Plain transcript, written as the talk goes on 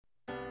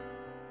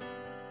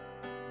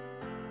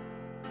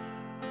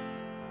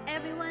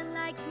Everyone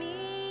likes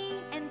me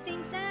and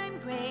thinks I'm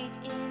great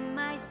in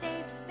my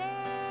safe space.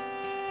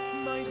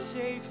 My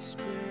safe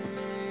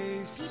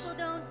space. People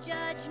don't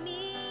judge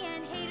me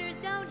and haters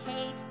don't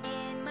hate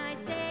in my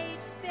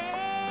safe space.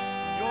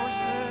 Your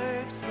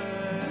safe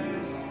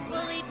space.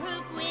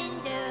 Bully-proof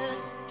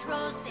windows,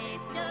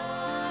 troll-safe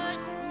doors,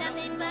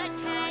 nothing but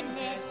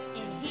kindness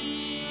in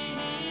here.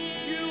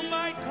 You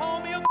might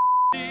call me a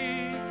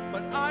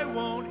but I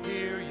won't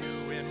hear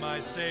you in my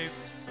safe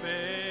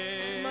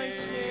space. My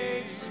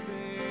safe space.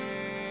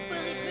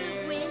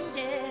 Bully-proof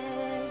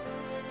windows.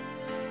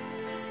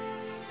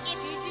 If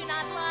you do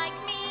not like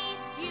me,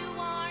 you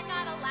are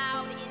not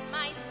allowed in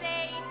my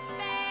safe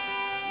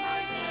space.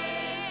 My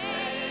safe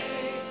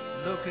space.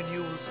 Look and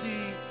you will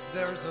see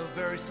there's a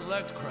very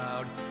select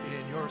crowd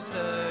in your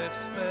safe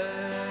space.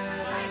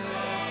 My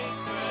safe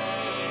space.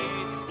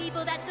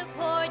 People that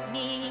support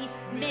me,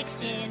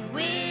 mixed in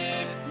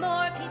with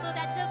more people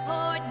that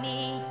support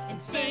me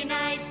and say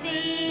nice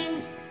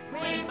things.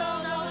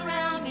 Rainbows all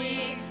around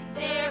me.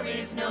 There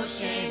is no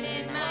shame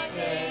in my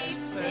safe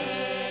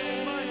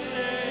space. My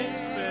safe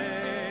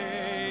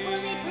space.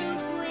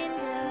 Bully-proof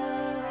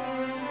windows.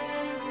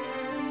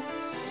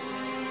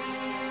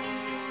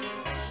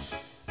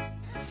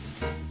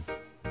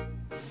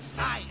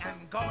 I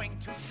am going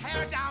to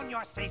tear down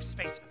your safe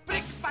space.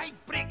 Brick by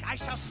brick, I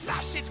shall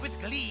smash it with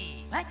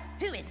glee. What?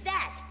 Who is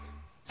that?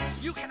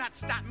 You cannot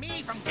stop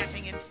me from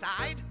getting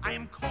inside. I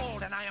am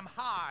cold and I am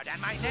hard,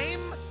 and my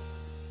name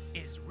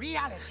is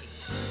Reality.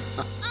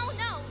 Oh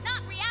no,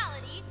 not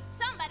Reality.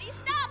 Somebody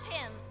stop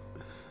him.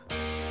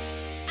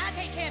 I'll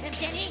take care of him,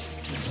 Jenny.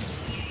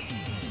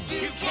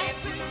 You can't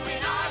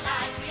ruin our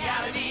lives,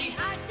 Reality.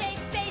 Our safe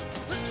space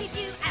will keep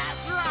you out.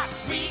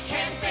 Dropped, we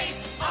can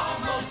face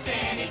almost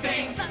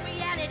anything. But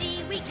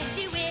reality, we can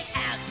do it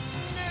out.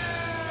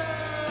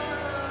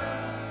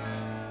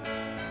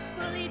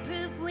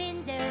 Bully-proof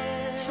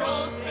windows.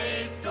 Troll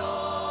safe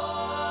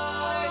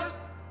doors.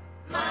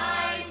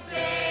 My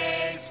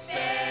safe space.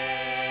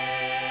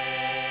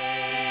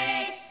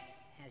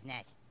 That was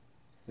nice.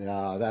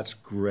 Yeah, that's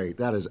great.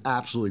 That is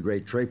absolutely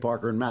great. Trey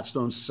Parker and Matt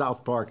Stone's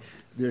South Park,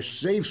 their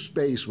safe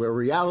space where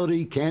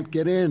reality can't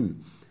get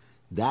in.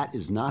 That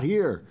is not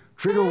here.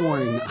 Trigger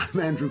warning, I'm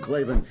Andrew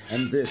Klavan,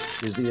 and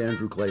this is The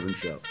Andrew Klavan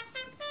Show.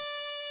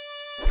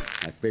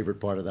 My favorite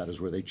part of that is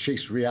where they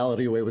chase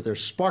reality away with their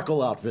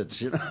sparkle outfits.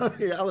 You know,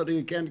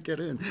 reality can't get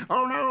in.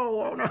 Oh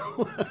no, oh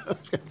no.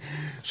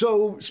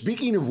 So,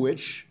 speaking of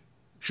which,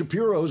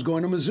 Shapiro's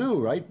going to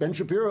Mizzou, right? Ben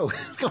Shapiro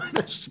is going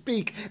to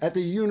speak at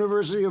the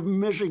University of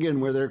Michigan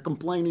where they're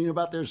complaining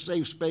about their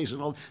safe space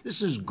and all.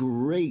 This is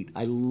great.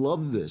 I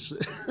love this.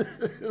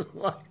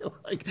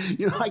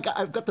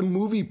 I've got the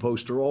movie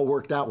poster all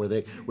worked out where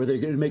they're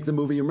going to make the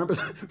movie. You remember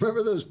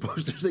those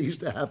posters they used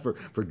to have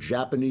for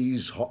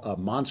Japanese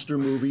monster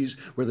movies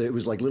where it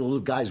was like little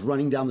guys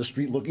running down the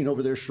street looking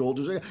over their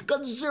shoulders.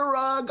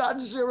 Godzilla,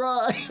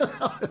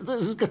 Godzilla.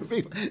 This is going to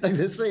be like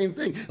the same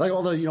thing. Like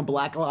all the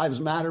Black Lives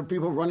Matter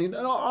people running,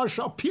 oh,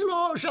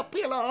 Shapiro.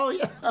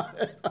 Yeah.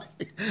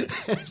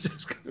 It's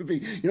just going to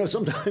be,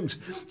 sometimes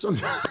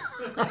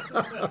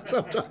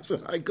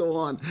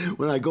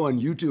when I go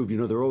on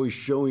YouTube, they're always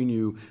showing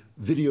you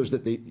videos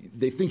that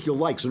they think you'll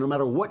like. So no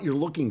matter what you're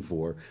looking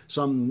for,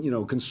 some,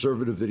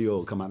 conservative video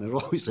will come out and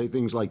it'll always say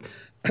things like,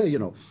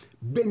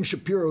 Ben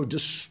Shapiro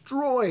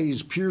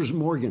destroys Piers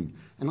Morgan.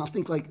 And I'll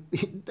think like,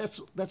 that's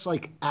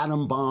like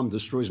atom bomb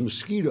destroys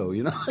mosquito,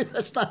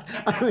 That's not,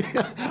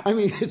 I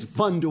mean, it's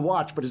fun to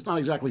watch, but it's not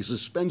exactly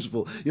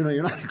suspenseful.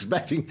 You're not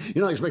expecting,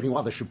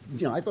 wow,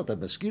 I thought that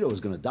mosquito was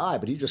going to die,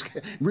 but he just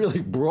really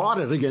brought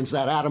it against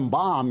that atom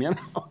bomb,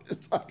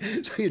 It's like,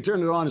 so you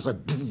turn it on, it's like,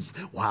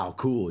 wow,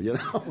 cool,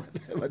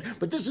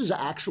 But this is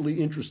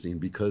actually interesting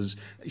because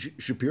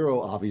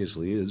Shapiro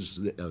obviously is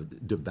a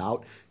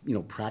devout,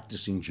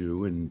 practicing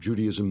Jew, and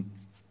Judaism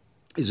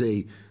is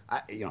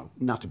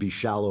not to be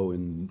shallow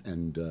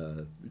and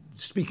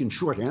speak in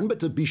shorthand, but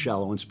to be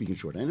shallow and speak in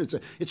shorthand.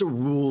 It's a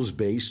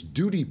rules-based,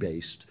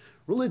 duty-based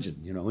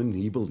religion, and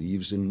he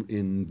believes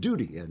in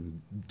duty,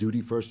 and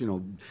duty first,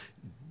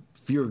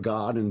 fear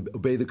God and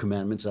obey the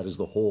commandments. That is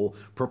the whole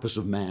purpose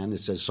of man, it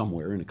says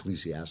somewhere in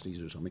Ecclesiastes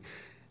or something.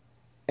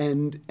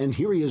 And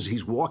here he is,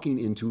 he's walking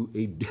into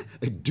a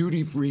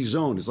duty-free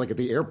zone. It's like at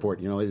the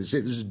airport, they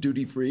say this is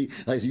duty-free.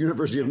 Like the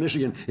University of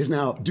Michigan is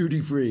now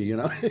duty-free, You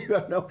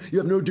have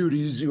no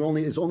duties.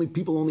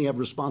 People only have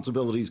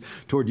responsibilities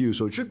toward you.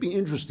 So it should be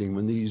interesting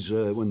when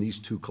these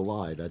two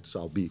collide.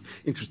 I'll be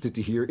interested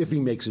to hear if he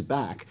makes it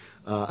back.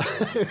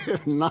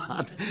 If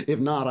not,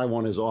 I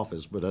want his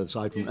office. But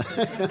aside from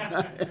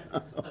that.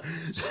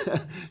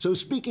 So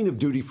speaking of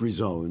duty-free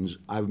zones,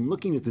 I'm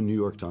looking at the New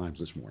York Times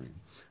this morning,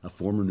 a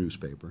former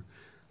newspaper.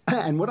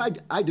 And what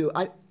I do,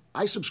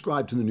 I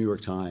subscribe to the New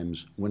York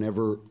Times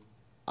whenever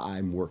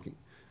I'm working.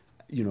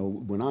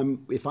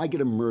 If I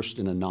get immersed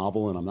in a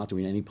novel and I'm not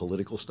doing any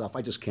political stuff,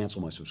 I just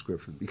cancel my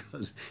subscription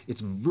because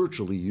it's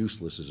virtually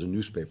useless as a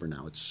newspaper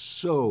now. It's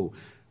so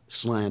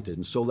slanted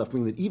and so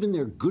left-wing that even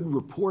their good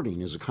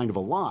reporting is a kind of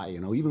a lie.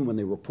 Even when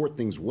they report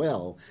things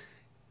well,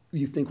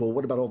 you think, well,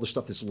 what about all the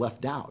stuff that's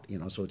left out?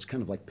 So it's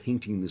kind of like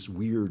painting this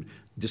weird,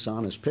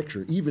 dishonest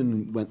picture,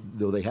 even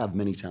though they have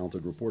many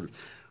talented reporters.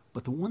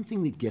 But the one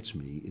thing that gets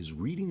me is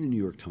reading the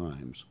New York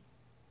Times,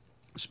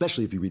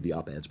 especially if you read the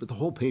op-eds, but the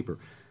whole paper.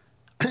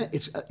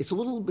 It's a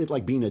little bit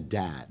like being a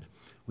dad.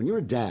 When you're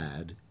a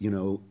dad,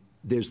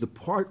 there's the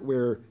part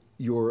where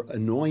your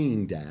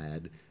annoying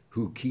dad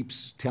who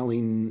keeps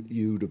telling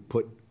you to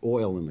put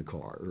oil in the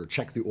car or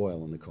check the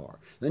oil in the car.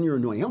 Then you're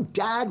annoying. Oh,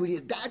 Dad, will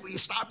you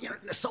stop?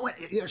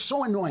 You're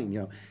so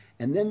annoying,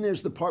 And then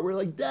there's the part where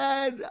like,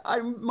 Dad,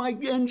 my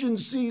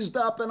engine's seized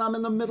up and I'm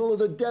in the middle of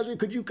the desert.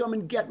 Could you come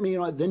and get me?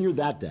 Then you're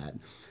that dad.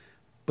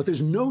 But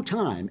there's no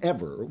time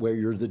ever where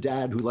you're the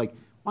dad who like,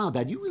 wow,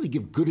 Dad, you really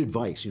give good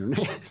advice.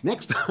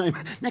 Next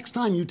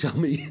time you tell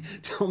me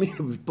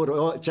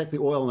to check the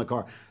oil in the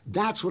car.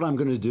 That's what I'm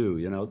going to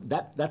do.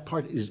 That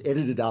part is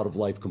edited out of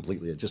life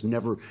completely. It just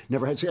never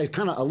had. It's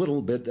kind of a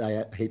little bit.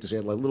 I hate to say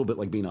it, a little bit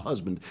like being a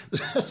husband.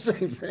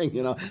 Same thing.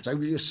 So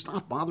would you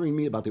stop bothering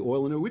me about the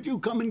oil in there? Would you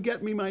come and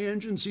get me? My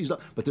engine seized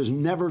up. But there's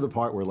never the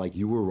part where like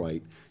you were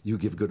right. You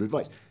give good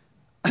advice.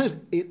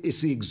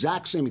 It's the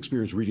exact same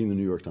experience reading the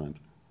New York Times.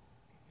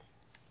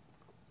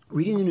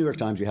 Reading the New York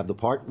Times, you have the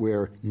part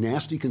where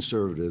nasty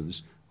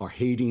conservatives are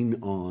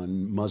hating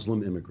on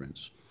Muslim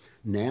immigrants.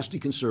 Nasty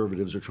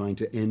conservatives are trying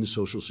to end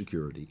Social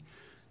Security.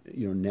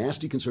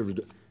 Nasty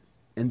conservatives.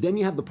 And then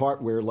you have the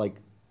part where, like,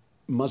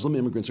 Muslim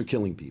immigrants are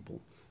killing people,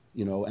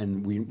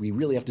 and we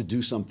really have to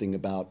do something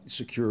about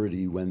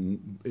security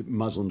when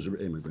Muslims are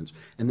immigrants.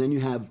 And then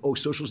you have,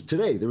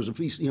 today there was a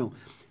piece,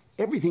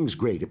 everything's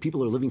great.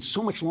 People are living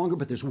so much longer,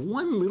 but there's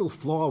one little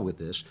flaw with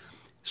this.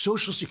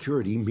 Social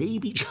Security may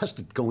be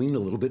just going a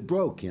little bit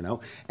broke, And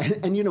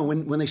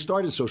when they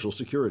started Social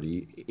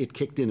Security, it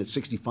kicked in at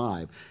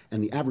 65,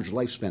 and the average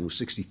lifespan was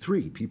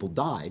 63. People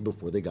died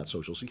before they got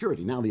Social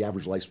Security. Now the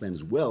average lifespan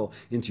is well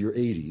into your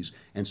 80s,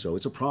 and so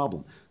it's a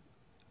problem.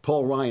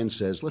 Paul Ryan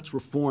says, let's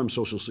reform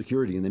Social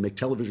Security, and they make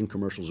television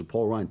commercials of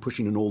Paul Ryan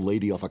pushing an old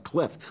lady off a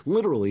cliff,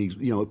 literally,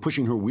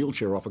 pushing her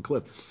wheelchair off a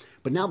cliff.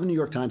 But now the New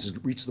York Times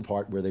has reached the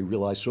part where they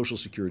realize Social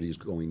Security is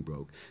going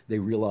broke. They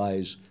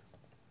realize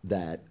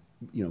that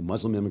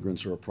Muslim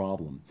immigrants are a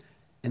problem.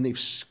 And they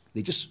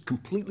just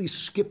completely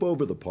skip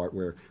over the part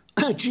where,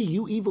 gee,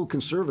 you evil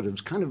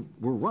conservatives kind of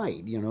were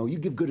right. You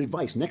give good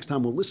advice. Next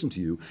time we'll listen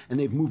to you. And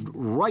they've moved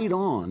right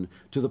on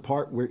to the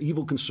part where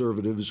evil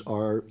conservatives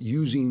are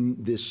using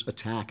this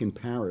attack in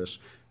Paris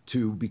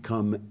to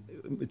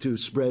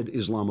spread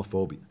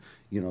Islamophobia.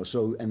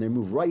 And they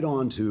move right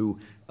on to,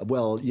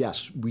 well,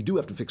 yes, we do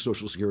have to fix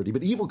Social Security,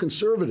 but evil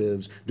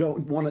conservatives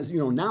don't want us,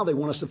 now they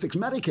want us to fix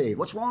Medicaid.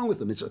 What's wrong with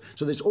them?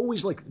 So there's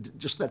always like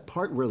just that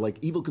part where like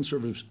evil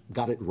conservatives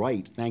got it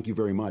right, thank you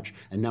very much,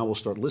 and now we'll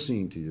start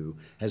listening to you,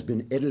 has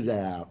been edited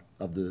out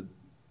of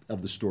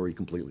the story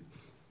completely.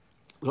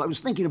 So I was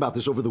thinking about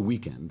this over the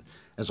weekend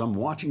as I'm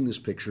watching this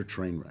picture,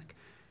 Trainwreck.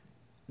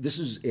 This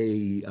is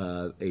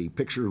a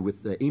picture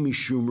with Amy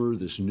Schumer,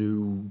 this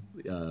new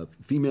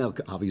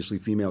obviously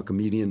female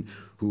comedian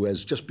who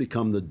has just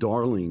become the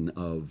darling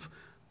of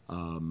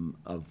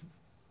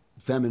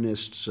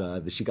feminists.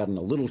 She got in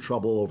a little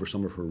trouble over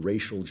some of her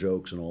racial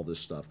jokes and all this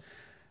stuff.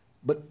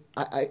 But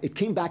it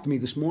came back to me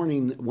this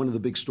morning. One of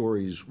the big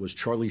stories was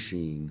Charlie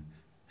Sheen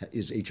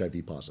is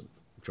HIV positive.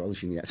 Charlie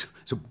Sheen, yes.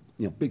 So,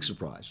 big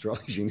surprise.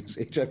 Charlie Sheen is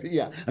HIV.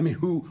 Yeah. I mean,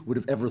 who would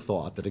have ever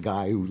thought that a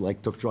guy who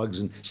took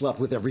drugs and slept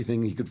with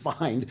everything he could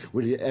find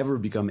would ever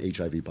become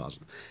HIV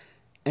positive?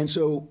 And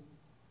so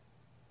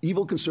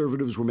evil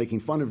conservatives were making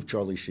fun of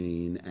Charlie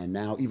Sheen, and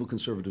now evil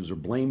conservatives are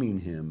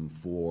blaming him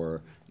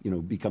for,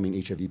 becoming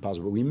HIV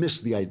positive. But we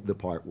missed the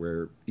part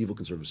where evil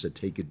conservatives said,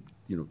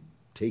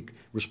 take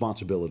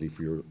responsibility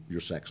for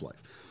your sex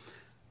life.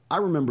 I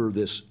remember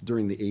this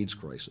during the AIDS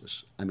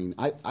crisis. I mean,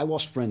 I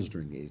lost friends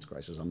during the AIDS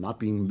crisis. I'm not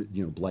being,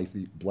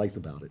 blithe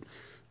about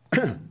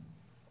it.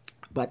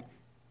 But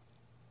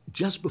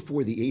just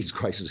before the AIDS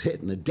crisis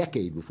hit, and a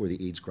decade before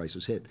the AIDS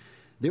crisis hit,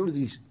 there were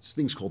these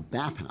things called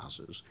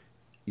bathhouses,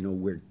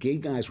 where gay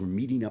guys were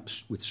meeting up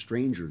with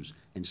strangers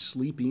and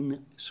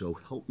sleeping, so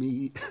help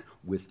me,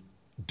 with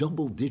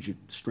double-digit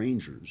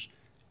strangers,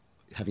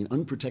 having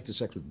unprotected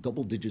sex with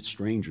double-digit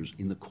strangers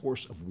in the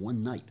course of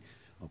one night,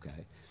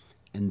 okay?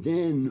 And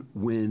then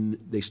when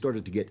they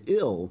started to get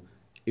ill,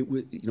 it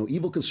was,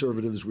 evil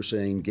conservatives were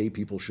saying gay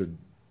people should,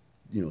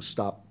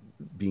 stop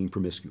being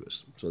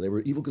promiscuous. So they were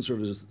evil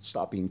conservatives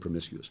stop being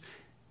promiscuous.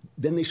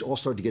 Then they all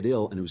started to get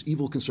ill, and it was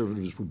evil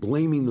conservatives were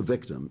blaming the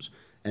victims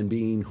and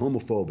being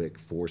homophobic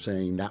for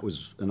saying that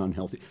was an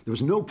unhealthy. There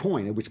was no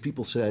point at which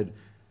people said,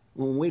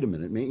 well, wait a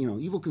minute,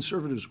 evil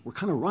conservatives were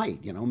kind of right.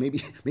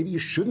 Maybe you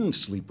shouldn't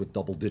sleep with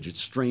double-digit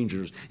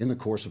strangers in the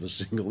course of a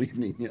single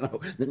evening.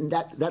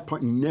 That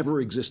part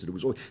never existed.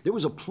 There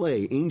was a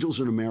play,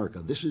 Angels in America.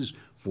 This is,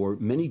 for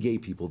many gay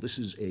people, this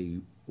is a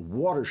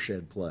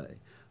watershed play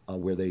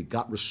where they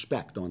got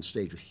respect on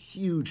stage, a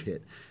huge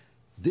hit.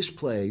 This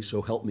play,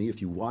 so help me,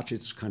 if you watch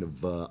it's kind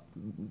of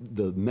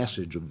the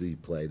message of the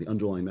play, the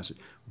underlying message,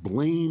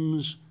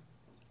 blames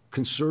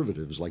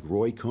conservatives like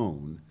Roy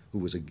Cohn, who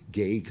was a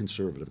gay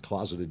conservative,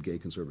 closeted gay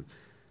conservative,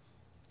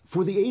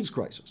 for the AIDS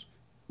crisis.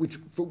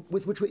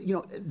 With which, you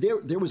know,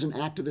 there was an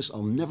activist.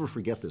 I'll never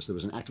forget this. There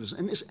was an activist,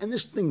 and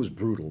this thing was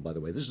brutal, by the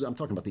way. I'm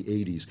talking about the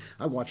 '80s.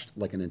 I watched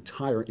like an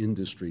entire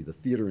industry. The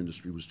theater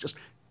industry was just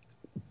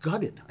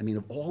gutted. I mean,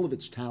 of all of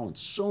its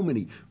talents, so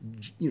many,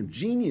 you know,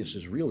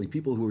 geniuses, really,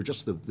 people who were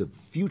just the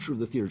future of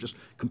the theater, just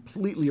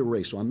completely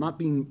erased. So I'm not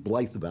being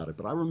blithe about it,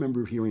 but I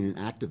remember hearing an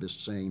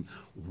activist saying,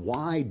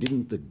 "Why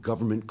didn't the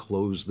government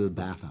close the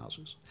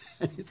bathhouses?"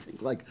 And you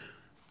think, like,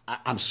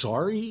 I'm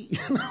sorry, you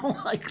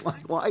know, like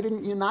why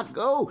didn't you not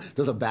go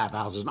to the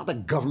bathhouses? It's not the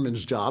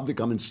government's job to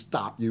come and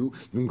stop you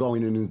from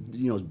going in and,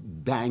 you know,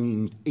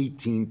 banging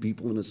 18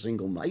 people in a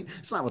single night.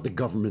 It's not what the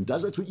government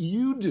does. That's what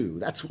you do.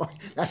 That's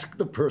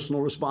the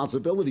personal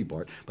responsibility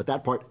part. But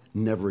that part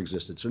never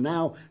existed. So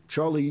now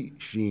Charlie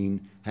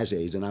Sheen has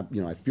AIDS, and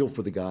I feel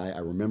for the guy. I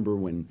remember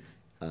when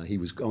he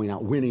was going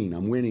out winning.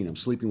 I'm winning. I'm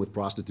sleeping with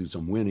prostitutes.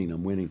 I'm winning.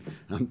 I'm winning.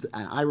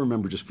 I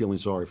remember just feeling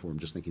sorry for him,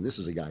 just thinking, this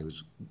is a guy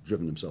who's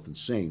driven himself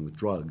insane with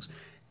drugs.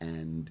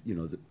 And, you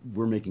know,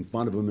 we're making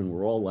fun of him and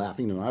we're all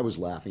laughing, and I was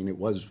laughing. It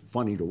was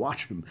funny to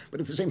watch him. But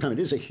at the same time, it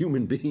is a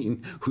human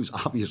being who's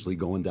obviously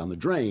going down the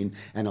drain.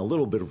 And a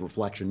little bit of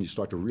reflection, you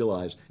start to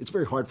realize, it's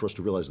very hard for us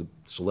to realize that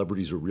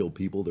celebrities are real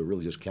people. They're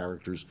really just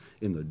characters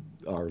in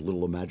our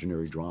little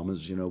imaginary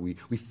dramas. You know, we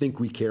think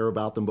we care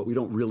about them, but we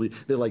don't really.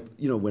 They're like,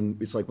 you know, when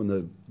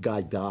the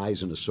guy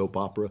dies in a soap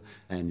opera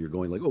and you're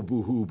going like, oh,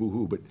 boo-hoo,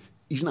 boo-hoo. But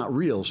he's not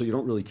real, so you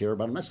don't really care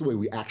about him. That's the way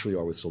we actually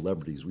are with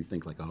celebrities. We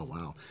think like, oh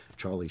wow,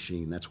 Charlie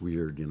Sheen, that's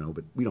weird, you know,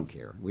 but we don't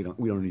care. We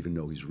don't even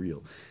know he's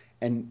real.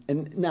 And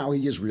now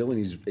he is real,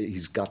 and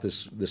he's got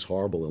this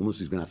horrible illness.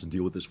 He's going to have to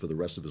deal with this for the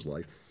rest of his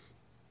life.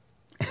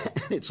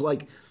 It's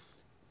like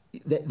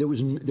there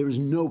was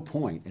no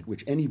point at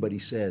which anybody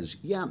says,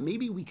 yeah,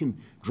 maybe we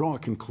can draw a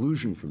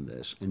conclusion from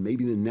this, and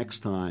maybe the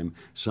next time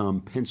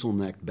some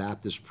pencil-necked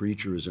Baptist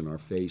preacher is in our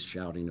face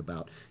shouting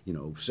about, you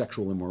know,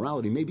 sexual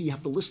immorality, maybe you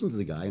have to listen to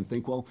the guy and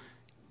think, well,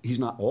 he's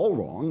not all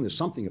wrong. There's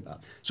something about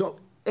it. So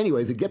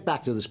anyway, to get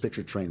back to this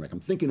picture, Trainwreck, I'm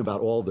thinking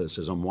about all this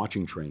as I'm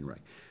watching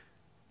Trainwreck.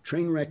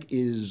 Trainwreck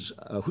is,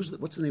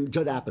 what's the name?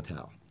 Judd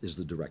Apatow is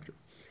the director.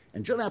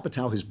 And Judd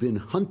Apatow has been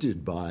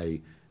hunted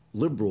by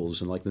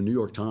liberals and like the New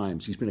York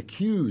Times. He's been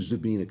accused of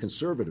being a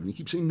conservative. And he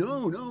keeps saying,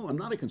 no, I'm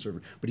not a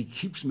conservative. But he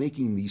keeps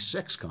making these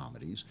sex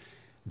comedies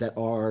that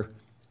are,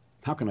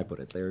 how can I put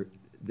it?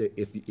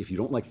 If you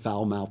don't like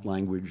foul-mouthed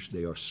language,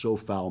 they are so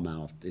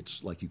foul-mouthed,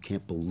 it's like you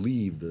can't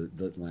believe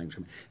the language.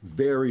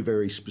 Very,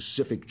 very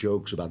specific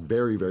jokes about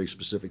very, very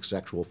specific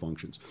sexual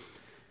functions.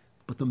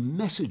 But the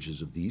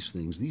messages of these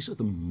things, these are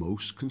the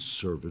most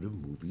conservative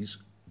movies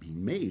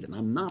being made. And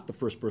I'm not the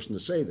first person to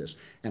say this.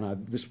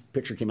 And this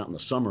picture came out in the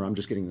summer. I'm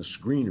just getting the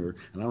screener.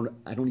 And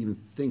I don't even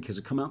think, has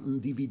it come out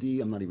on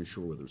DVD? I'm not even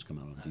sure whether it's come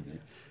out on DVD.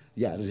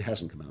 Yeah, it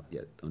hasn't come out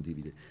yet on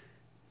DVD.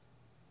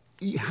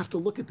 You have to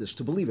look at this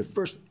to believe it.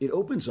 First, it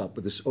opens up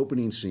with this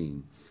opening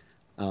scene.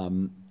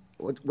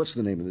 What's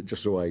the name of it?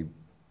 Just so I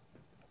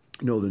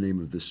know the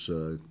name of this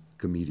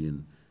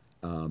comedian.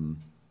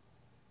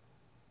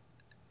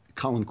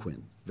 Colin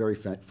Quinn. Very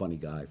funny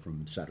guy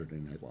from Saturday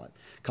Night Live.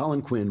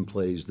 Colin Quinn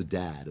plays the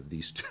dad of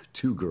these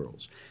two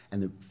girls. And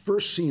the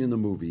first scene in the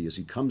movie is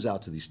he comes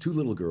out to these two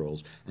little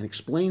girls and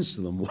explains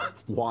to them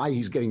why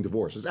he's getting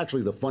divorced. It's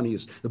actually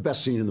the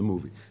best scene in the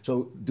movie.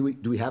 So do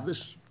we have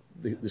this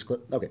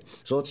clip? Okay,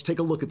 so let's take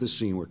a look at this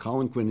scene where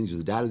Colin Quinn, he's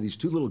the dad of these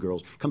two little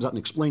girls, comes out and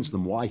explains to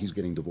them why he's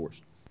getting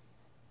divorced.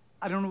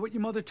 I don't know what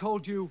your mother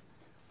told you,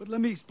 but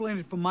let me explain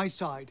it from my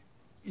side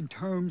in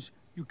terms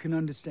you can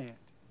understand.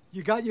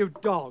 You got your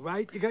doll,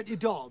 right? You got your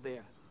doll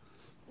there.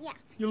 Yeah.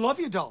 You love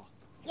your doll?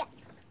 Yeah.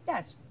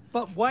 Yes.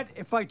 But what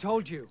if I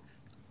told you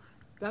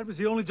that was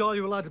the only doll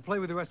you were allowed to play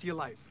with the rest of your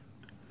life?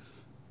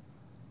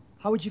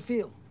 How would you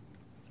feel?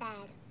 Sad.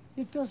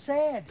 You'd feel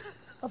sad.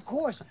 Of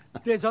course.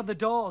 There's other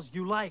dolls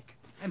you like,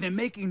 and they're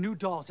making new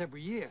dolls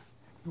every year.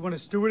 You want a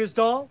stewardess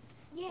doll?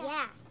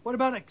 Yeah. What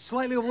about a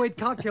slightly overweight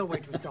cocktail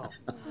waitress doll?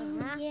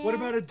 Yeah. What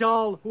about a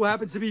doll who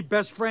happens to be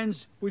best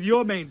friends with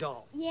your main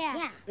doll?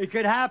 Yeah. It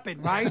could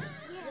happen, right?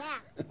 Yeah.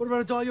 What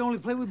about a doll you only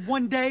play with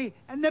one day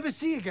and never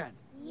see again?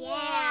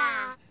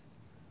 Yeah.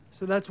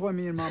 So that's why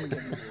me and Mom are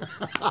getting divorced.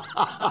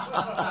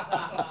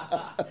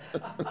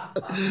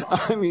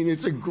 I mean,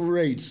 it's a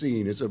great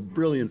scene. It's a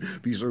brilliant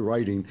piece of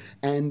writing.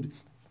 And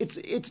it's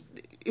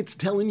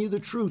telling you the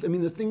truth. I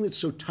mean, the thing that's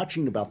so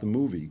touching about the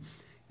movie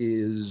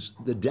is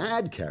the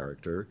dad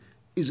character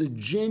is a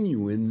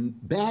genuine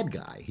bad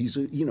guy. He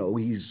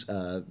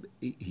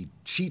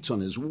cheats on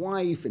his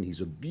wife, and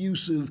he's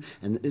abusive,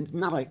 and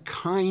not a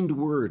kind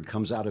word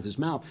comes out of his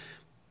mouth.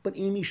 But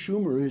Amy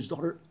Schumer, his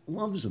daughter,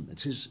 loves him.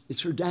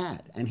 It's her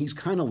dad, and he's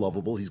kind of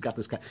lovable. He's got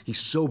this kind. He's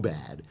so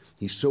bad,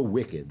 he's so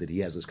wicked that he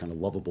has this kind of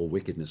lovable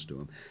wickedness to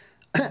him,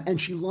 and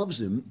she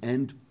loves him.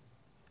 And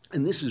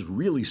this is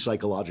really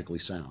psychologically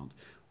sound.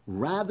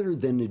 Rather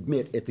than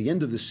admit, at the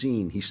end of the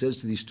scene, he says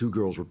to these two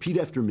girls, repeat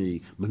after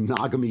me,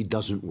 monogamy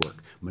doesn't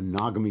work.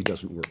 Monogamy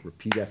doesn't work.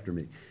 Repeat after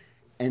me.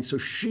 And so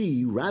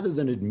she, rather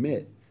than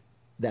admit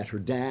that her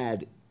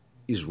dad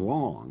is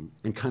wrong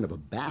and kind of a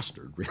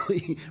bastard,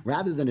 really,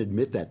 rather than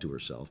admit that to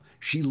herself,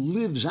 she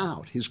lives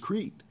out his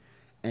creed.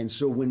 And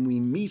so when we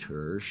meet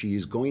her, she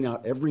is going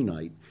out every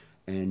night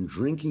and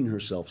drinking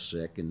herself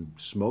sick and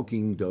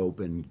smoking dope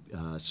and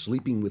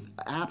sleeping with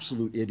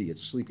absolute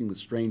idiots, sleeping with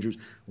strangers,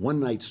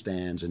 one-night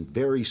stands, and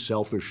very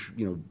selfish,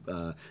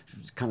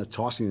 kind of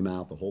tossing them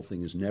out. The whole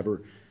thing is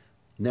never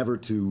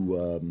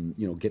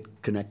to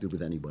get connected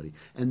with anybody.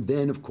 And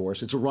then, of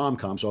course, it's a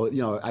rom-com, so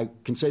I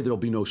can say there'll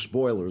be no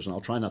spoilers, and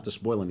I'll try not to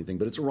spoil anything,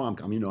 but it's a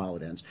rom-com, you know how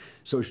it ends.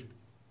 So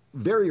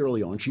very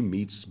early on, she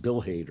meets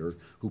Bill Hader,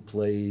 who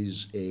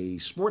plays a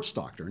sports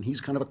doctor, and he's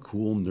kind of a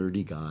cool,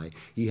 nerdy guy.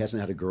 He hasn't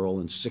had a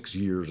girl in 6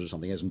 years or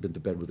something. He hasn't been to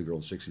bed with a girl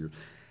in 6 years.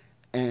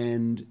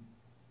 And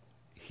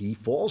he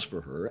falls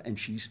for her, and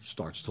she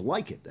starts to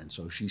like it. And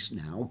so she's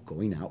now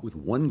going out with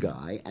one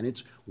guy, and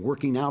it's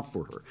working out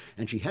for her.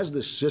 And she has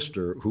this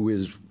sister who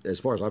is, as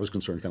far as I was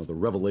concerned, kind of the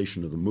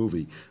revelation of the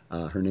movie.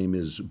 Her name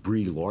is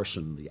Brie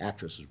Larson. The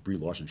actress is Brie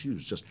Larson. She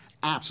was just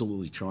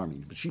absolutely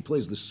charming. But she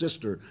plays the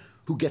sister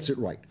who gets it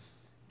right.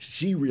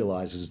 She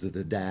realizes that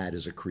the dad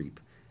is a creep,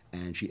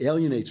 and she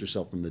alienates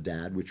herself from the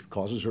dad, which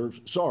causes her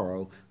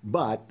sorrow,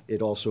 but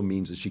it also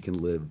means that she can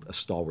live a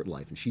stalwart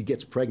life. And she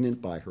gets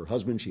pregnant by her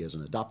husband. She has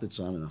an adopted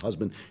son and a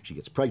husband. She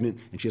gets pregnant,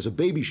 and she has a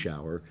baby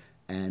shower,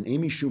 and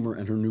Amy Schumer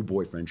and her new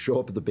boyfriend show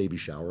up at the baby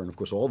shower, and of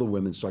course all the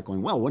women start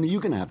going, well, when are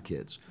you going to have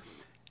kids?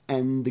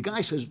 And the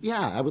guy says,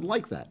 yeah, I would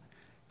like that.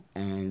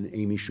 And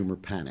Amy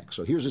Schumer panics.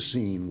 So here's a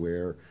scene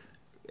where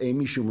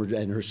Amy Schumer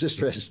and her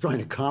sister is trying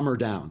to calm her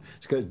down.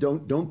 Because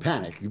don't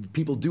panic.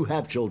 People do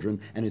have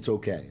children, and it's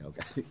okay.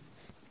 Okay.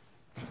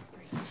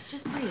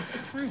 Just breathe.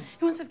 It's fine.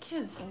 He wants to have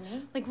kids.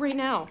 Amy? Like right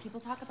now. People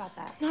talk about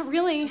that. Not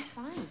really. It's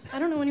fine. I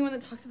don't know anyone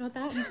that talks about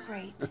that. He's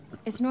great.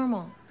 It's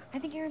normal. I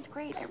think Aaron's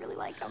great. I really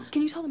like him.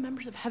 Can you tell the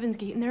members of Heaven's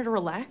Gate in there to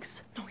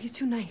relax? No, he's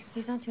too nice.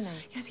 He's not too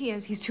nice. Yes, he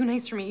is. He's too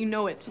nice for me. You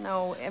know it.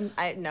 No,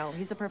 no.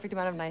 He's the perfect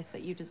amount of nice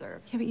that you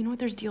deserve. Yeah, but you know what?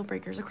 There's deal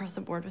breakers across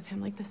the board with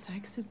him. Like, the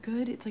sex is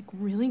good. It's, like,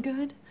 really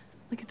good.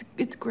 Like,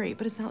 it's great,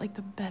 but it's not, like,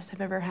 the best I've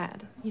ever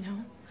had, you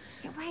know?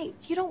 You're right.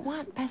 You don't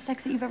want best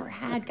sex that you've ever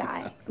had,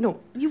 guy. No,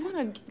 you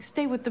want to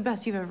stay with the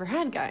best you've ever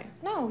had, guy.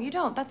 No, you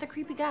don't. That's a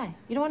creepy guy.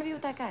 You don't want to be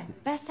with that guy.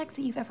 Best sex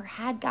that you've ever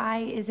had, guy,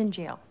 is in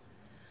jail.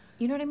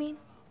 You know what I mean?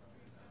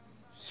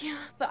 Yeah,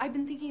 but I've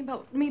been thinking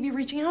about maybe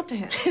reaching out to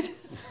him.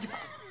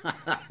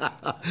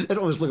 It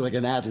almost looked like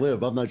an ad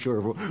lib. I'm not sure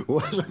if it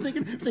was. I'm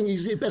thinking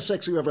he's the best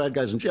sex you ever had,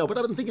 guys in jail. But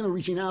I've been thinking of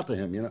reaching out to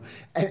him, you know.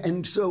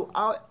 And so,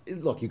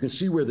 look, you can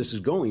see where this is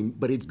going,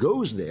 but it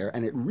goes there,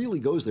 and it really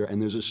goes there. And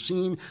there's a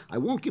scene. I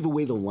won't give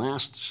away the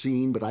last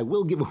scene, but I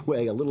will give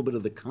away a little bit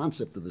of the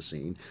concept of the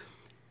scene.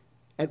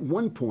 At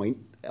one point,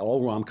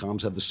 all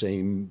rom-coms have the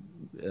same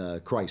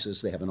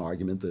crisis. They have an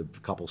argument. The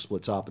couple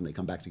splits up, and they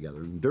come back together.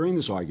 And during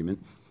this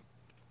argument,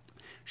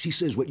 she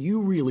says, what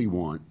you really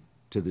want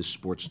to this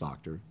sports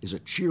doctor is a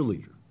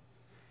cheerleader.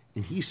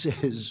 And he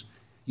says,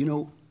 you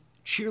know,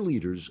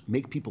 cheerleaders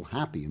make people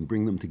happy and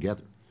bring them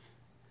together.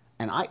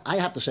 And I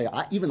have to say,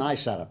 even I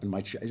sat up in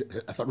my chair.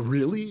 I thought,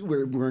 really?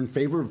 We're in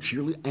favor of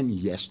cheerleaders? And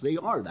yes, they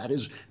are. That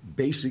is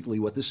basically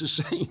what this is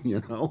saying,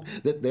 you know,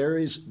 that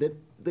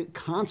the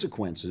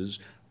consequences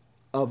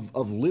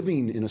of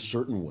living in a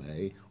certain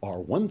way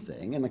are one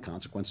thing, and the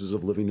consequences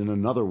of living in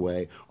another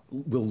way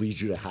will lead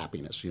you to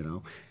happiness, you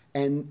know.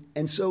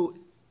 And so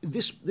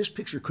this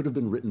picture could have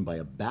been written by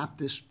a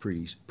Baptist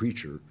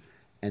preacher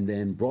and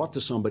then brought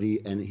to somebody,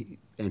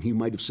 and he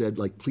might have said,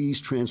 like, please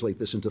translate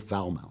this into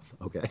foul mouth,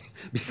 okay?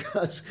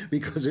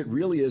 Because it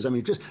really is. I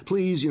mean, just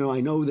please, you know,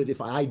 I know that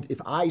if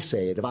I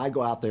say it, if I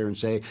go out there and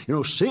say, you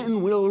know,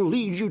 sin will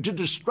lead you to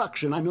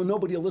destruction, I know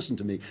nobody will listen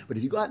to me. But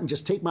if you go out and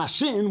just take my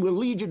sin will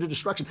lead you to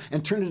destruction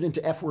and turn it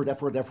into F word,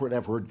 F word, F word,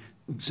 F word,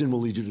 sin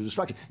will lead you to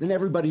destruction, then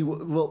everybody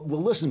will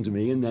listen to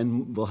me, and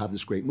then we'll have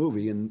this great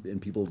movie,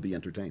 and people will be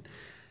entertained.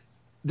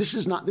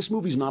 This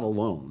movie's not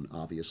alone,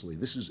 obviously.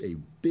 This is a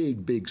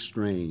big, big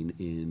strain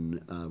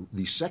in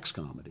these sex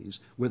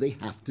comedies where they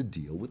have to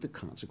deal with the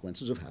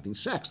consequences of having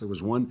sex. There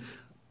was one,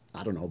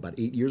 I don't know, about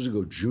 8 years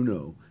ago,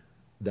 Juno,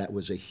 that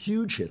was a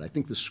huge hit. I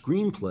think the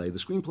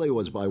screenplay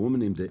was by a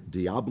woman named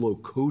Diablo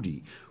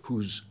Cody,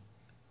 whose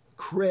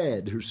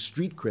her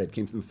street cred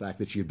came from the fact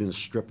that she had been a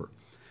stripper.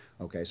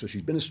 Okay, so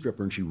she'd been a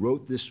stripper, and she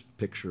wrote this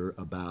picture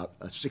about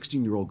a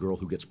 16-year-old girl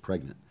who gets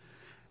pregnant.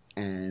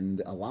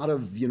 And a lot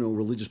of, you know,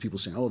 religious people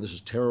saying, oh, this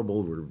is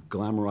terrible, we're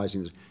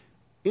glamorizing this.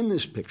 In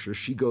this picture,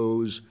 she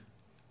goes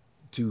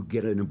to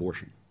get an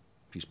abortion.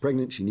 She's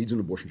pregnant, she needs an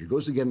abortion. She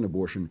goes to get an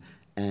abortion,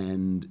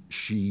 and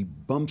she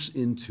bumps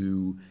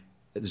into,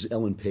 this is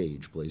Ellen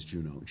Page, plays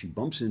Juno, and she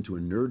bumps into a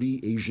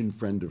nerdy Asian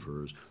friend of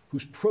hers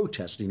who's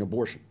protesting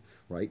abortion,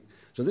 right?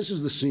 So this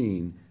is the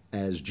scene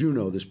as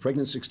Juno, this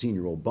pregnant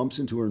 16-year-old, bumps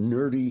into her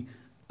nerdy,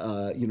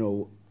 you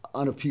know,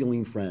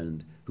 unappealing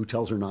friend who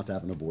tells her not to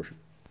have an abortion.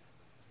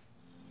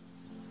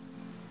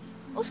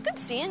 Well, it's good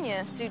seeing you,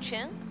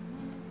 Soo-Chin.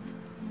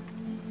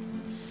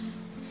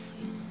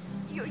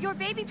 Your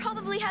baby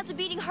probably has a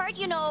beating heart,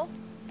 you know.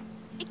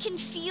 It can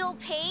feel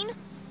pain.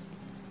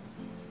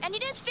 And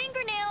it has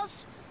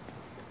fingernails.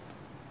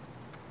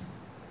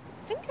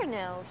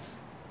 Fingernails?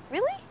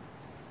 Really?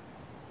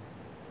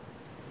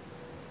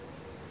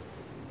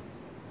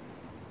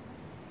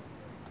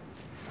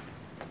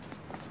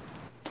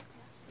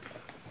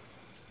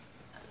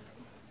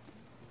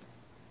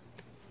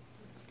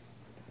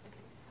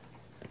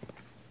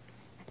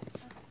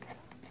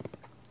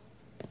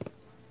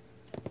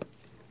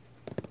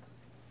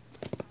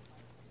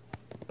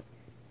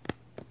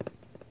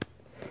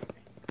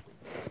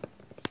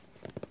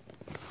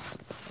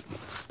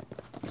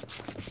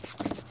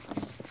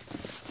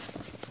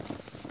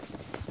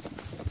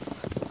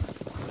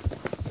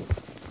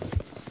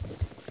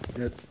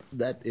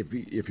 That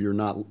if you're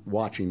not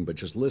watching but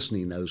just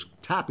listening, those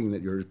tapping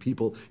that you're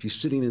people, she's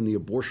sitting in the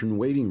abortion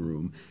waiting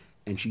room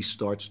and she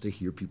starts to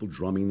hear people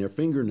drumming their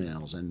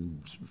fingernails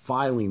and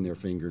filing their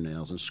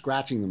fingernails and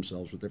scratching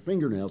themselves with their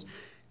fingernails.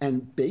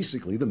 And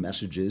basically the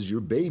message is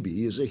your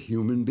baby is a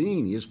human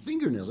being. He has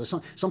fingernails.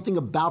 Something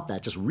about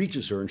that just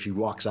reaches her and she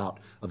walks out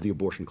of the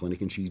abortion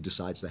clinic and she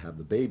decides to have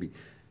the baby.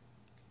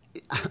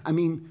 I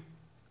mean,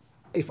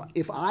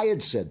 if I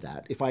had said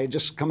that, if I had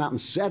just come out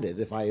and said it,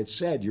 if I had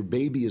said your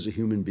baby is a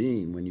human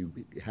being, when you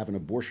have an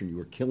abortion, you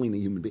are killing a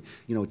human being,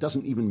 you know, it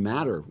doesn't even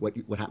matter what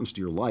happens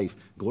to your life.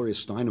 Gloria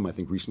Steinem, I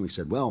think, recently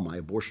said, well, my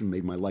abortion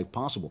made my life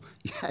possible.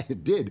 Yeah,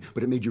 it did,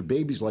 but it made your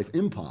baby's life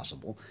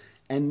impossible.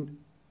 And,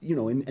 you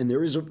know,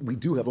 and we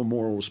do have a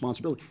moral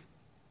responsibility.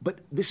 But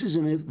this is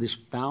this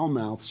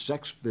foul-mouthed,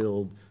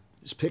 sex-filled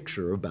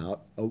picture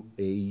about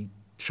a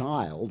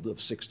child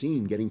of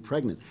 16 getting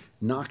pregnant,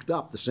 knocked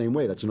up the same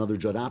way. That's another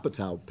Judd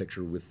Apatow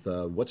picture with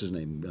what's his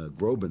name,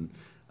 Groban.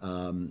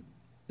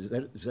 Is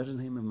that his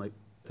name?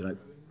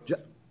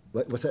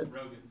 What's that?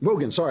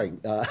 Rogen, sorry,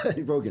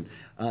 Rogen,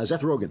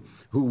 Seth Rogen,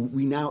 who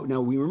we now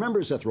we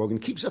remember Seth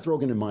Rogen. Keep Seth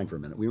Rogen in mind for a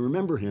minute. We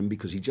remember him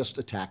because he just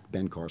attacked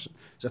Ben Carson.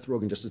 Seth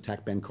Rogen just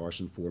attacked Ben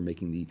Carson for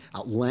making the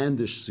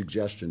outlandish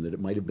suggestion that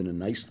it might have been a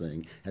nice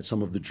thing had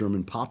some of the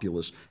German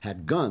populists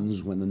had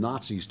guns when the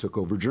Nazis took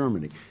over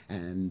Germany.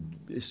 And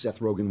Seth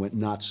Rogen went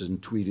nuts and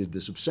tweeted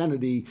this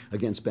obscenity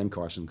against Ben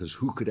Carson because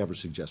who could ever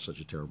suggest such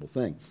a terrible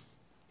thing?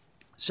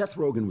 Seth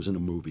Rogen was in a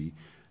movie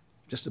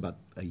just about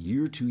a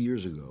year, 2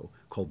 years ago,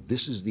 called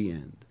This Is the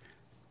End.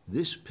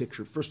 This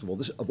picture, first of all,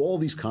 of all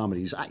these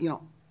comedies, I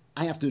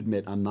have to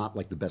admit I'm not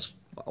like the best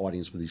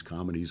audience for these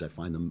comedies. I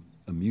find them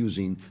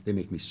amusing. They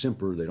make me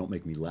simper. They don't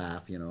make me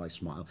laugh. You know, I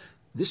smile.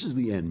 This Is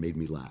the End made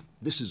me laugh.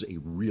 This is a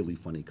really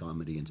funny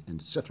comedy, and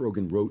Seth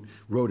Rogen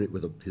wrote it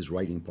with his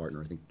writing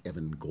partner, I think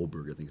Evan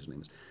Goldberg, I think his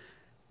name is.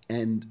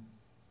 And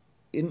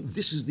in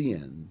This Is the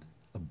End,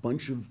 a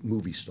bunch of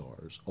movie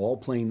stars all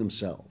playing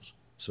themselves.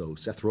 So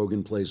Seth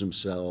Rogen plays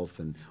himself,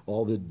 and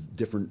all the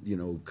different, you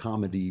know,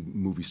 comedy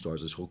movie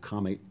stars, this whole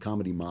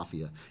comedy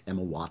mafia,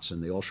 Emma Watson,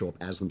 they all show up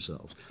as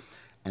themselves.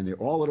 And they're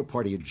all at a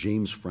party at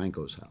James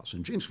Franco's house.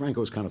 And James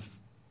Franco is kind of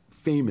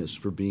famous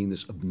for being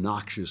this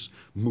obnoxious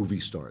movie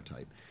star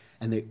type.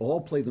 And they all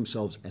play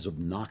themselves as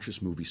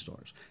obnoxious movie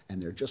stars. And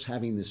they're just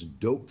having this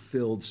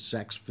dope-filled,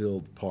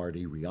 sex-filled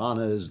party.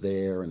 Rihanna is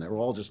there, and they're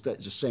all just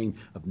saying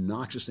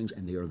obnoxious things,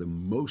 and they are the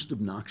most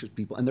obnoxious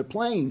people. And they're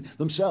playing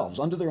themselves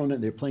under their own name.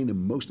 They're playing the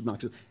most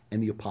obnoxious,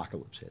 and the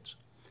apocalypse hits.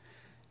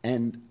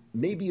 And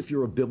maybe if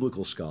you're a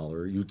biblical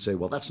scholar, you'd say,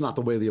 well, that's not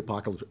the way the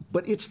apocalypse,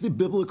 but it's the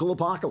biblical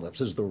apocalypse.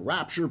 There's the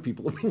rapture,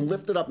 people are being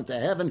lifted up into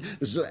heaven.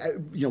 There's,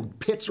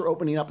 pits are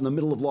opening up in the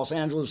middle of Los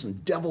Angeles,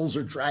 and devils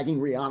are dragging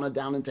Rihanna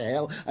down into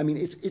hell. I mean,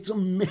 it's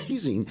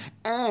amazing,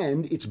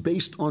 and it's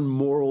based on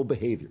moral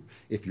behavior.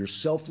 If you're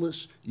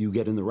selfless, you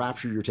get in the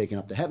rapture, you're taken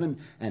up to heaven,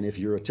 and if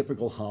you're a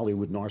typical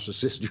Hollywood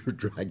narcissist, you're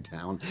dragged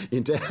down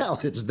into hell.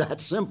 It's that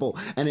simple,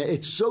 and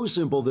it's so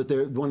simple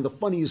that one of the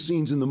funniest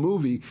scenes in the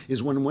movie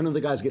is when one of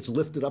the guys gets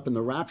lifted up in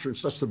the rapture and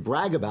starts to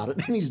brag about it,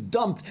 and he's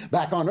dumped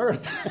back on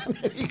Earth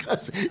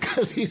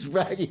because he's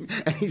bragging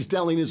and he's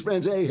telling his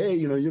friends, hey,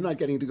 you know, you're not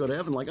getting to go to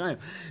heaven like I am.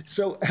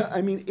 So,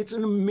 I mean, it's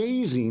an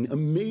amazing,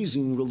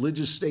 amazing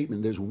religious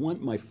statement. There's one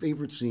of my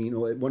favorite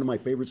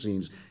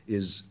scenes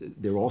is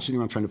they're all sitting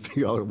around trying to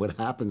figure out what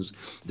happens.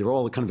 They're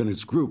all kind of in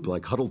this group,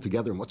 like huddled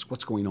together, and what's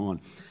going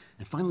on.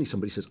 And finally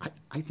somebody says,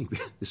 I think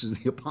this is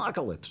the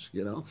apocalypse,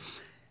 you know?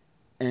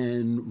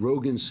 And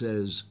Rogen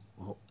says,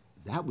 well,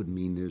 that would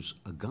mean there's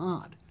a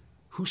God.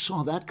 Who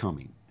saw that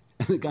coming?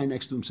 And the guy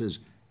next to him says,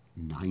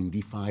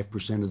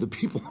 95% of the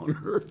people on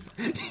Earth.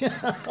 You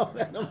know,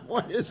 and the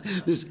point is,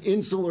 this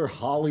insular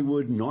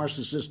Hollywood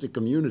narcissistic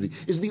community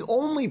is the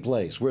only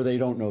place where they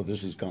don't know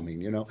this is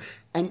coming, you know?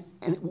 And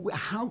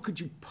how could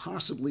you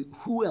possibly,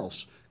 who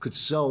else could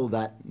sell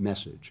that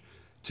message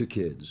to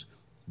kids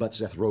but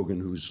Seth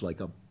Rogen, who's like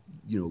a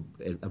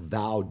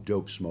avowed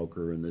dope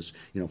smoker and this,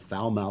 you know,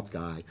 foul-mouthed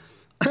guy.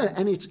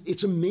 And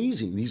it's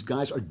amazing. These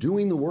guys are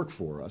doing the work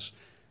for us,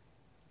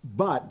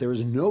 but there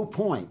is no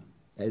point,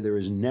 there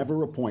is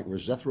never a point where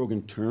Seth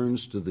Rogen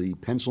turns to the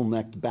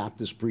pencil-necked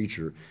Baptist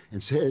preacher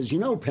and says, you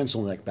know,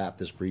 pencil-necked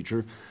Baptist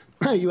preacher,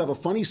 you have a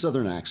funny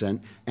Southern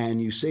accent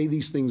and you say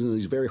these things in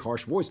these very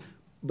harsh voice,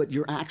 but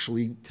you're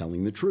actually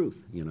telling the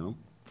truth, you know?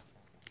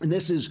 And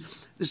this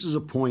is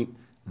a point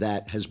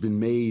that has been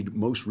made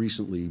most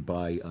recently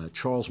by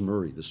Charles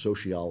Murray, the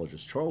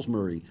sociologist. Charles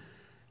Murray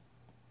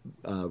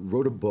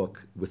wrote a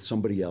book with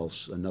somebody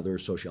else, another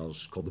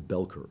sociologist, called The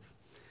Bell Curve.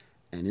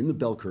 And in The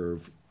Bell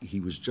Curve, he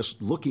was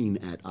just looking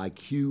at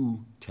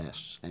IQ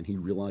tests, and he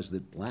realized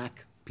that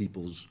black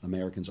people's,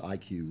 Americans'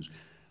 IQs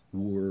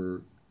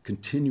were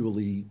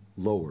continually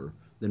lower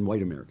than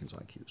white Americans'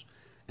 IQs.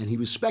 And he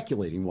was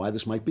speculating why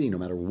this might be, no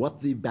matter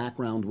what the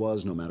background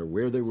was, no matter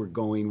where they were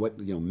going, what,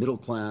 middle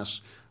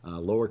class,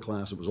 lower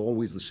class, it was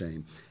always the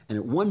same. And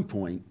at one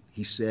point,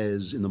 he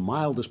says, in the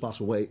mildest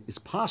possible way, it's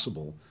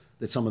possible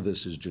that some of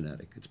this is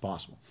genetic. It's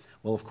possible.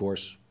 Well, of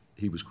course,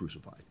 he was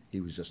crucified.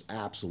 He was just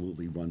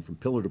absolutely run from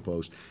pillar to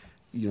post,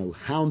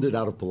 hounded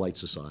out of polite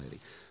society.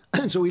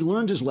 And so he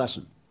learned his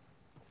lesson.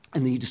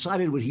 And he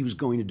decided what he was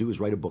going to do is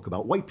write a book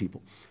about white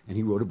people. And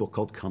he wrote a book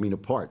called Coming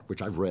Apart,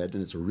 which I've read,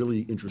 and it's a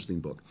really interesting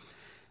book.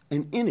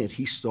 And in it,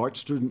 he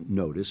starts to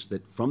notice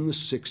that from the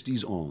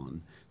 60s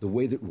on, the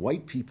way that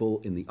white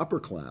people in the upper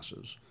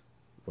classes,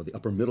 or the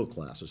upper middle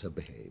classes, have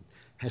behaved,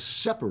 has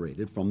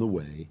separated from the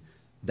way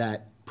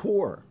that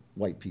poor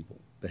white people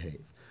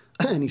behave.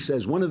 And he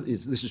says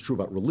this is true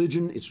about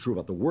religion, it's true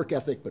about the work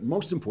ethic, but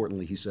most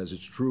importantly, he says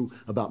it's true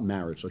about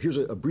marriage. So here's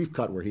a brief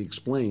cut where he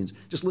explains,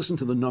 just listen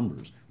to the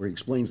numbers, where he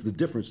explains the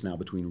difference now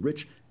between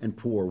rich and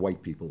poor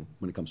white people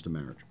when it comes to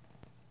marriage.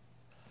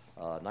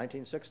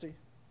 1960,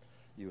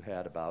 you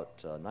had about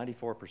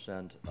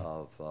 94%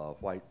 of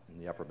white in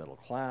the upper middle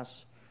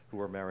class who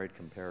were married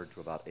compared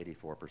to about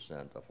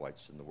 84% of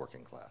whites in the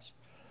working class.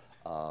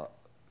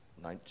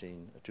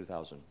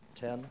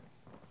 2010,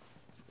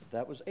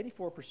 that was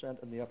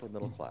 84% in the upper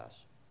middle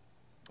class.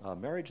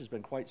 Marriage has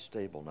been quite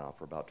stable now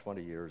for about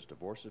 20 years.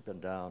 Divorce has been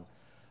down.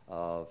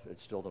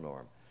 It's still the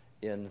norm.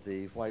 In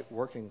the white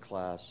working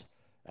class,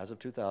 as of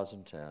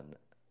 2010,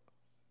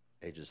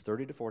 ages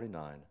 30 to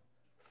 49,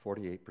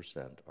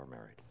 48% are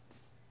married,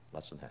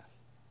 less than half.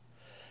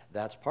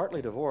 That's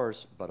partly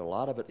divorce, but a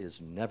lot of it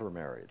is never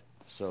married,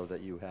 so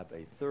that you have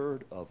a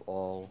third of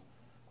all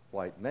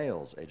white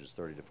males ages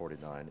 30 to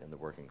 49 in the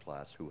working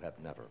class who have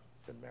never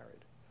been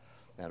married.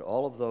 And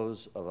all of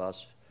those of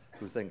us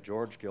who think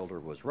George Gilder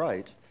was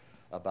right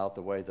about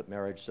the way that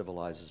marriage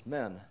civilizes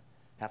men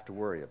have to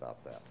worry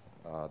about that,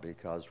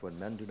 because when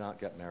men do not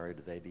get married,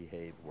 they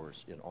behave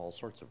worse in all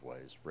sorts of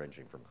ways,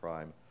 ranging from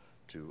crime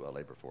to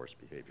labor force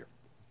behavior.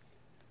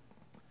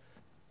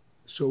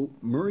 So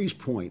Murray's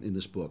point in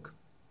this book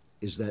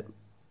is that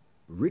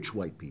rich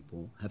white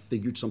people have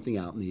figured something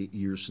out in the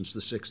years since the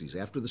 60s.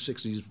 After the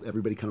 60s,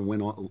 everybody kind of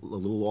went on a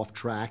little off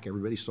track.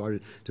 Everybody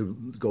started to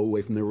go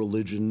away from their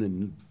religion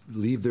and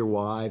leave their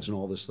wives and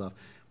all this stuff.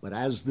 But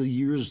as the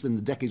years and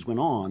the decades went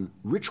on,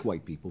 rich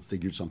white people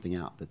figured something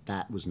out, that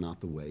that was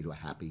not the way to a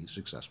happy,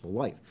 successful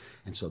life.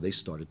 And so they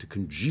started to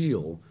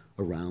congeal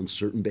around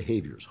certain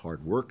behaviors: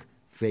 hard work,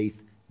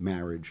 faith,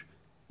 marriage,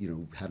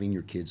 having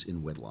your kids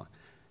in wedlock.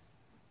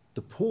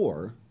 The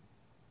poor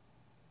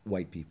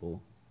white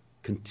people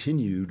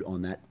continued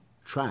on that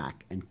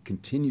track and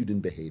continued in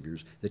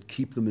behaviors that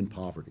keep them in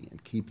poverty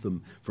and keep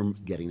them from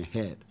getting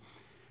ahead.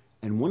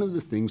 And one of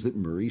the things that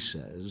Murray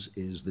says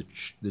is that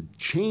the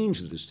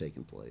change that has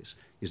taken place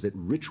is that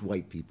rich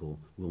white people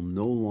will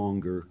no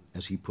longer,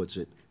 as he puts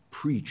it,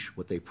 preach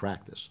what they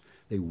practice.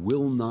 They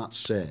will not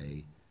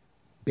say,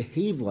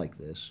 behave like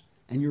this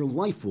and your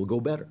life will go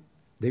better.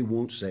 They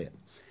won't say it.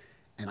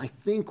 And I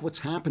think what's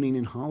happening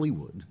in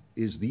Hollywood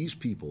is these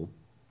people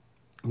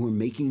who are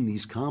making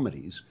these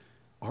comedies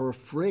are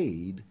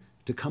afraid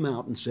to come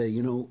out and say,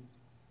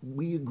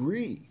 we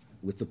agree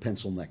with the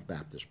pencil-neck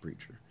Baptist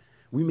preacher.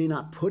 We may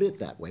not put it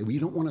that way. We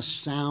don't want to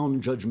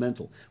sound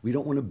judgmental. We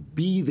don't want to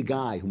be the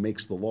guy who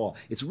makes the law.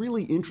 It's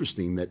really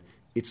interesting that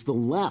it's the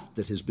left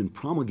that has been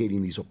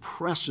promulgating these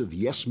oppressive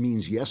yes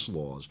means yes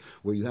laws,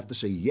 where you have to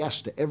say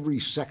yes to every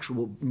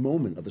sexual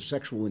moment of a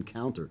sexual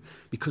encounter,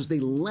 because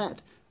they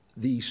let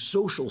the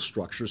social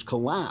structures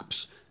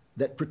collapse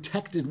that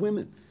protected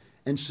women.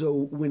 And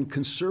so when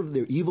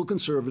their evil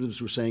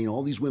conservatives were saying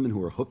all these women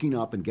who are hooking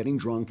up and getting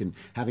drunk and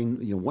having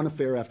one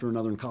affair after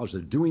another in college,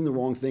 they're doing the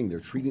wrong thing, they're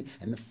treating,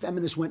 and the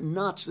feminists went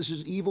nuts. This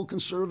is evil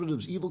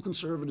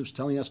conservatives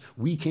telling us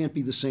we can't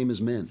be the same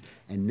as men.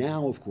 And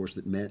now, of course,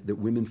 that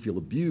women feel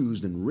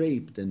abused and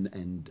raped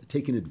and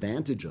taken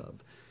advantage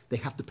of, they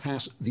have to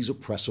pass these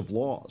oppressive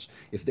laws.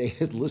 If they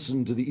had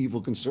listened to the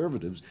evil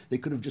conservatives, they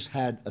could have just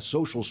had a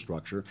social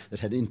structure that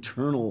had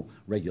internal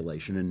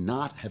regulation and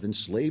not have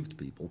enslaved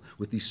people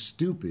with these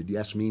stupid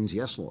yes means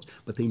yes laws.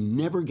 But they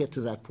never get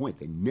to that point.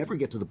 They never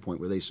get to the point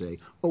where they say,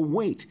 oh,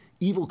 wait,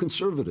 evil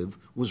conservative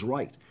was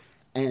right.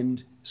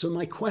 And so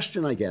my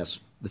question, I guess,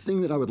 the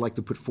thing that I would like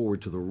to put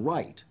forward to the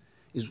right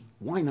is,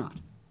 why not?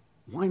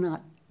 Why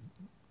not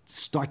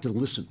start to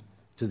listen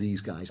to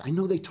these guys? I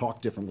know they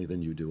talk differently than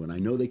you do, and I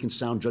know they can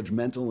sound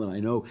judgmental, and I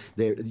know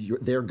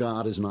their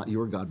God is not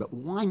your God, but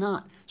why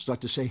not start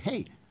to say,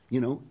 hey,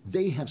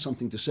 they have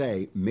something to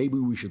say, maybe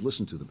we should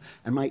listen to them.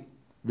 And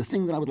the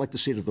thing that I would like to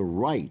say to the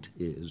right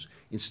is,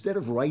 instead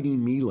of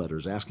writing me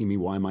letters asking me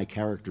why my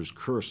characters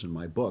curse in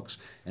my books,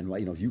 and why,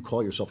 if you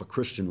call yourself a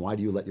Christian, why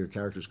do you let your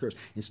characters curse?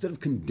 Instead of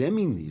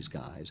condemning these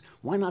guys,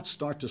 why not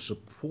start to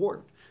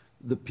support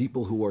the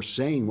people who are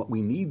saying what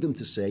we need them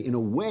to say in a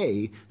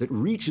way that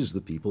reaches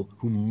the people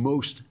who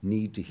most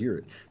need to hear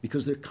it.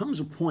 Because there comes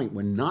a point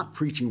when not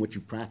preaching what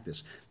you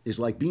practice is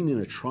like being in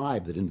a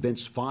tribe that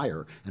invents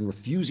fire and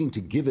refusing to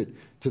give it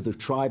to the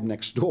tribe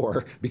next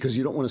door because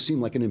you don't want to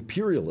seem like an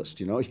imperialist,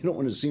 you know? You don't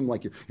want to seem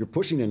like you're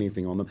pushing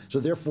anything on them, so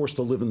they're forced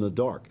to live in the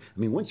dark. I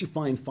mean, once you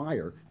find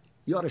fire,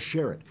 you ought to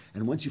share it.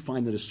 And once you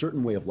find that a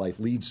certain way of life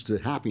leads to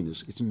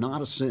happiness, it's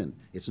not a sin.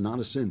 It's not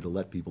a sin to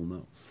let people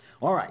know.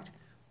 All right.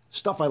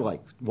 Stuff I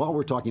like. While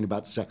we're talking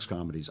about sex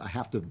comedies, I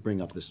have to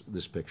bring up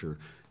this picture.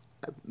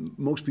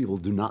 Most people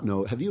do not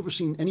know. Have you ever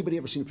seen, anybody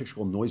ever seen a picture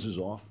called Noises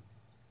Off?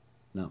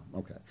 No,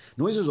 okay.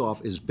 Noises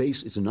Off is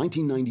based, it's a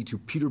 1992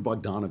 Peter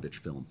Bogdanovich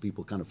film.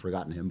 People kind of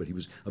forgotten him, but he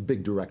was a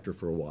big director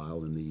for a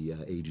while in the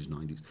 80s,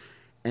 90s.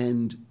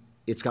 And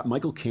it's got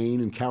Michael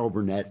Caine and Carol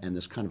Burnett and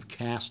this kind of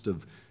cast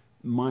of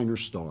minor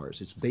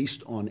stars. It's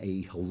based on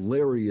a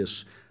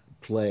hilarious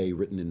play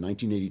written in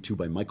 1982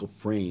 by Michael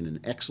Frayn, an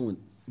excellent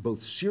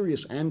both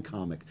serious and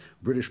comic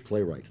British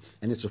playwright,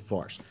 and it's a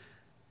farce.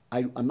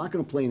 I'm not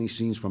going to play any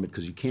scenes from it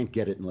because you can't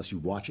get it unless you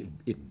watch it.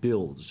 It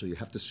builds, so you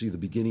have to see the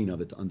beginning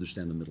of it to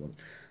understand the middle of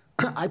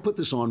it. I put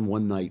this on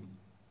one night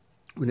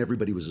when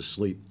everybody was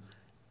asleep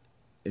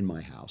in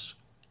my house,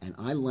 and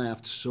I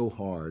laughed so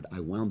hard I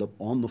wound up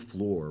on the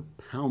floor,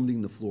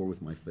 pounding the floor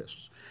with my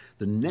fists.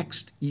 The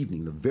next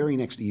evening, the very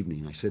next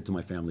evening, I said to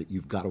my family,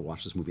 "You've got to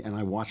watch this movie," and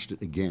I watched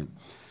it again.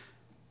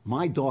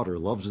 My daughter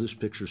loves this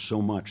picture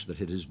so much that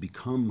it has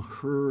become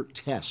her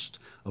test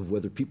of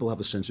whether people have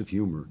a sense of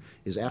humor,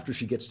 is after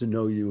she gets to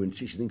know you and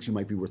she thinks you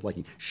might be worth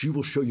liking, she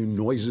will show you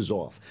Noises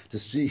Off to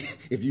see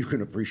if you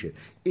can appreciate it.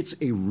 It's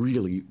a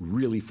really,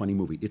 really funny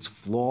movie. It's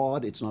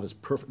flawed. It's not as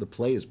perfect. The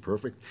play is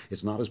perfect.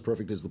 It's not as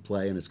perfect as the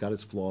play, and it's got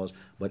its flaws,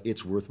 but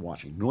it's worth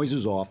watching.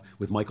 Noises Off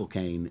with Michael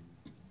Caine.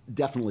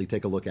 Definitely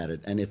take a look at it.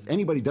 And if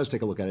anybody does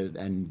take a look at it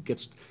and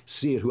gets to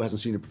see it who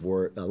hasn't seen it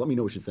before, let me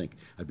know what you think.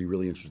 I'd be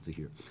really interested to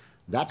hear.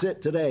 That's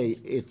it today.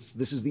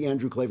 This is the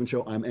Andrew Klavan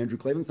Show. I'm Andrew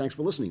Klavan. Thanks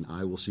for listening.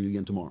 I will see you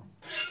again tomorrow.